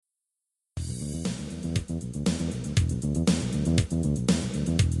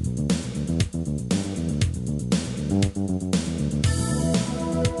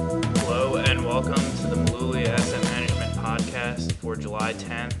July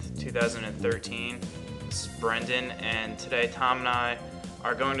 10th, 2013. This is Brendan, and today Tom and I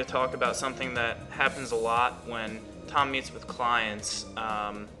are going to talk about something that happens a lot when Tom meets with clients.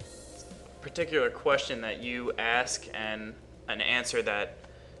 Particular question that you ask and an answer that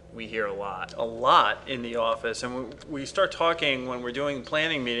we hear a lot in the office. And we start talking when we're doing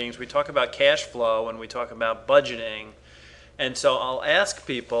planning meetings, we talk about cash flow and we talk about budgeting. And so I'll ask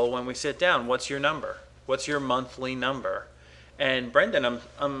people when we sit down, what's your number? What's your monthly number? And Brendan,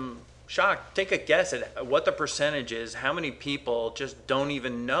 I'm shocked. Take a guess at what the percentage is. How many people just don't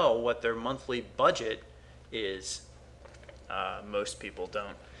even know what their monthly budget is? Most people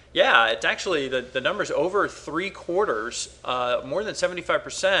don't. Yeah, it's actually, the number's over 3/4, more than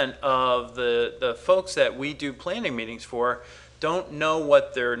 75% of the folks that we do planning meetings for don't know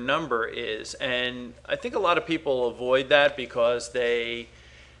what their number is. And I think a lot of people avoid that because they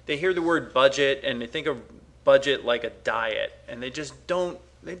hear the word budget and they think of budget like a diet, and they just don't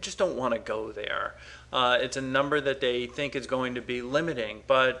want to go there. It's a number that they think is going to be limiting.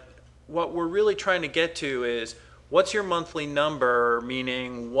 But what we're really trying to get to is, what's your monthly number?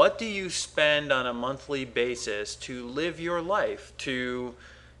 Meaning, what do you spend on a monthly basis to live your life, to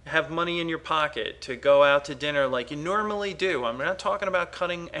have money in your pocket, to go out to dinner like you normally do? I'm not talking about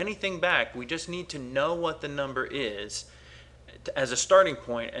cutting anything back. We just need to know what the number is as a starting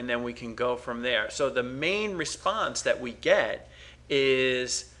point, and then we can go from there. So the main response that we get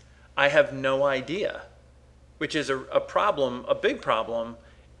is, I have no idea, which is a problem, a big problem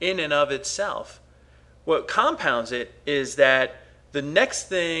in and of itself. What compounds it is that the next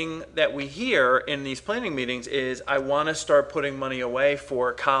thing that we hear in these planning meetings is, I want to start putting money away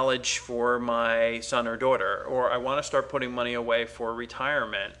for college for my son or daughter, or I want to start putting money away for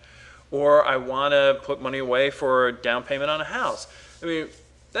retirement, or I want to put money away for a down payment on a house. I mean,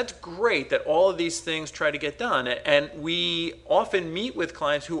 that's great that all of these things try to get done. And we often meet with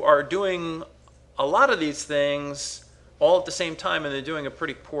clients who are doing a lot of these things all at the same time, and they're doing a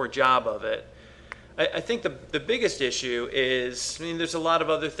pretty poor job of it. I think the biggest issue is, there's a lot of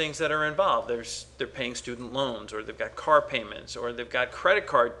other things that are involved. They're paying student loans, or they've got car payments, or they've got credit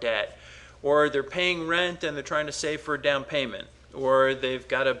card debt, or they're paying rent and they're trying to save for a down payment, or they've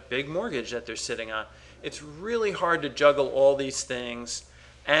got a big mortgage that they're sitting on. It's really hard to juggle all these things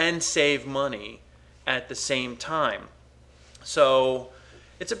and save money at the same time. So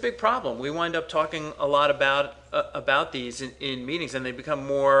it's a big problem. We wind up talking a lot about these in meetings, and they become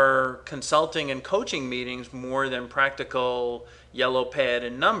more consulting and coaching meetings more than practical yellow pad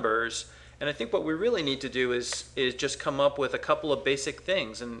and numbers. And I think what we really need to do is just come up with a couple of basic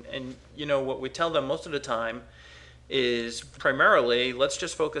things. And what we tell them most of the time is, primarily, let's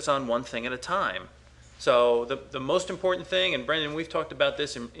just focus on one thing at a time. So the most important thing, and Brendan, we've talked about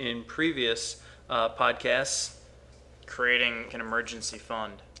this in previous podcasts, creating an emergency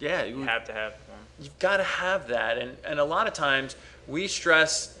fund. Yeah, you have to have one. You've got to have that, and a lot of times we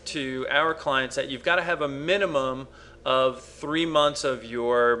stress to our clients that you've got to have a minimum of 3 months of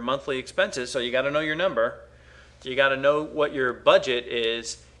your monthly expenses. So you got to know your number. You got to know what your budget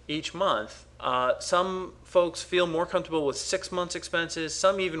is each month. Some folks feel more comfortable with 6 months expenses,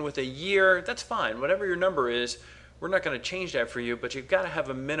 some even with a year. That's fine. Whatever your number is, we're not going to change that for you, but you've got to have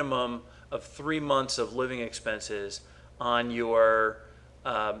a minimum of 3 months of living expenses on your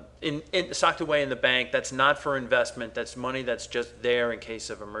socked away in the bank. That's not for investment. That's money that's just there in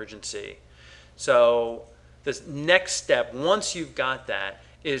case of emergency. So this next step, once you've got that,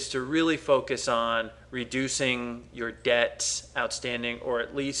 is to really focus on reducing your debts outstanding, or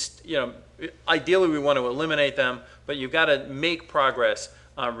at least, ideally we want to eliminate them, but you've got to make progress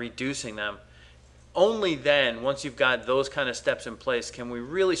on reducing them. Only then, once you've got those kind of steps in place, can we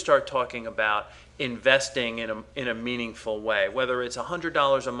really start talking about investing in a meaningful way. Whether it's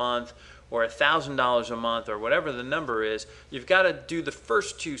 $100 a month or $1,000 a month or whatever the number is, you've got to do the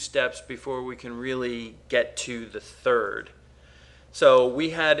first 2 steps before we can really get to the third. So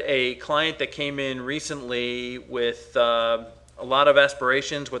we had a client that came in recently with a lot of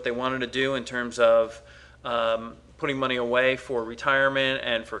aspirations, what they wanted to do in terms of putting money away for retirement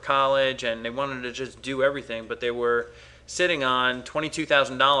and for college, and they wanted to just do everything, but they were sitting on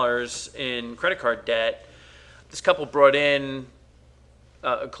 $22,000 in credit card debt. This couple brought in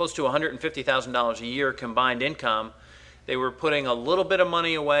close to $150,000 a year combined income. They were putting a little bit of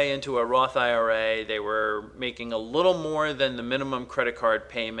money away into a Roth IRA. They were making a little more than the minimum credit card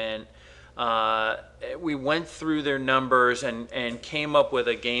payment. We went through their numbers and came up with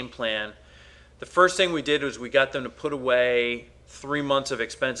a game plan. The first thing we did was we got them to put away 3 months of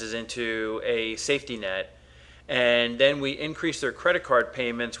expenses into a safety net. And then we increased their credit card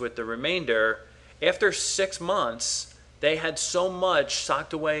payments with the remainder. After 6 months, they had so much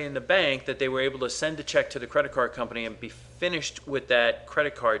socked away in the bank that they were able to send a check to the credit card company and be finished with that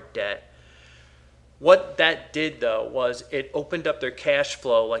credit card debt. What that did, though, was it opened up their cash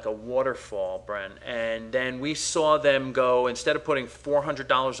flow like a waterfall, Brent. And then we saw them go, instead of putting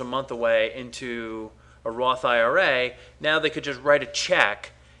 $400 a month away into a Roth IRA, now they could just write a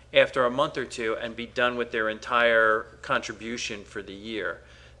check after a month or two and be done with their entire contribution for the year.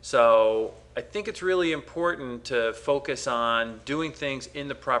 So I think it's really important to focus on doing things in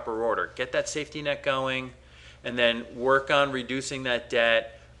the proper order. Get that safety net going, and then work on reducing that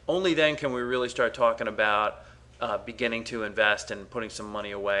debt. Only then can we really start talking about beginning to invest and putting some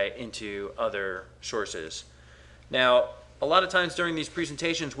money away into other sources. Now, a lot of times during these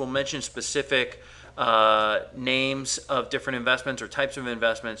presentations, we'll mention specific names of different investments or types of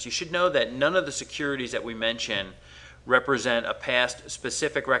investments. You should know that none of the securities that we mention represent a past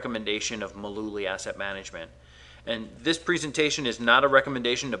specific recommendation of Mullooly Asset Management. And this presentation is not a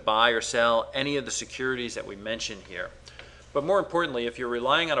recommendation to buy or sell any of the securities that we mention here. But more importantly, if you're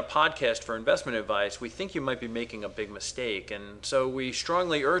relying on a podcast for investment advice, we think you might be making a big mistake. And so we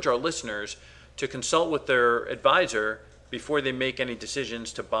strongly urge our listeners to consult with their advisor before they make any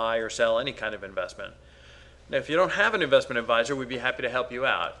decisions to buy or sell any kind of investment. Now, if you don't have an investment advisor, we'd be happy to help you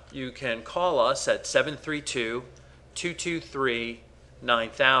out. You can call us at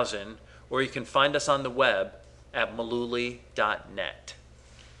 732-223-9000, or you can find us on the web at mullooly.net.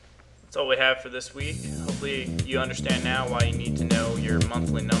 That's all we have for this week. Hopefully you understand now why you need to know your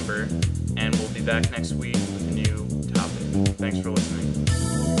monthly number, and we'll be back next week with a new topic. Thanks for listening.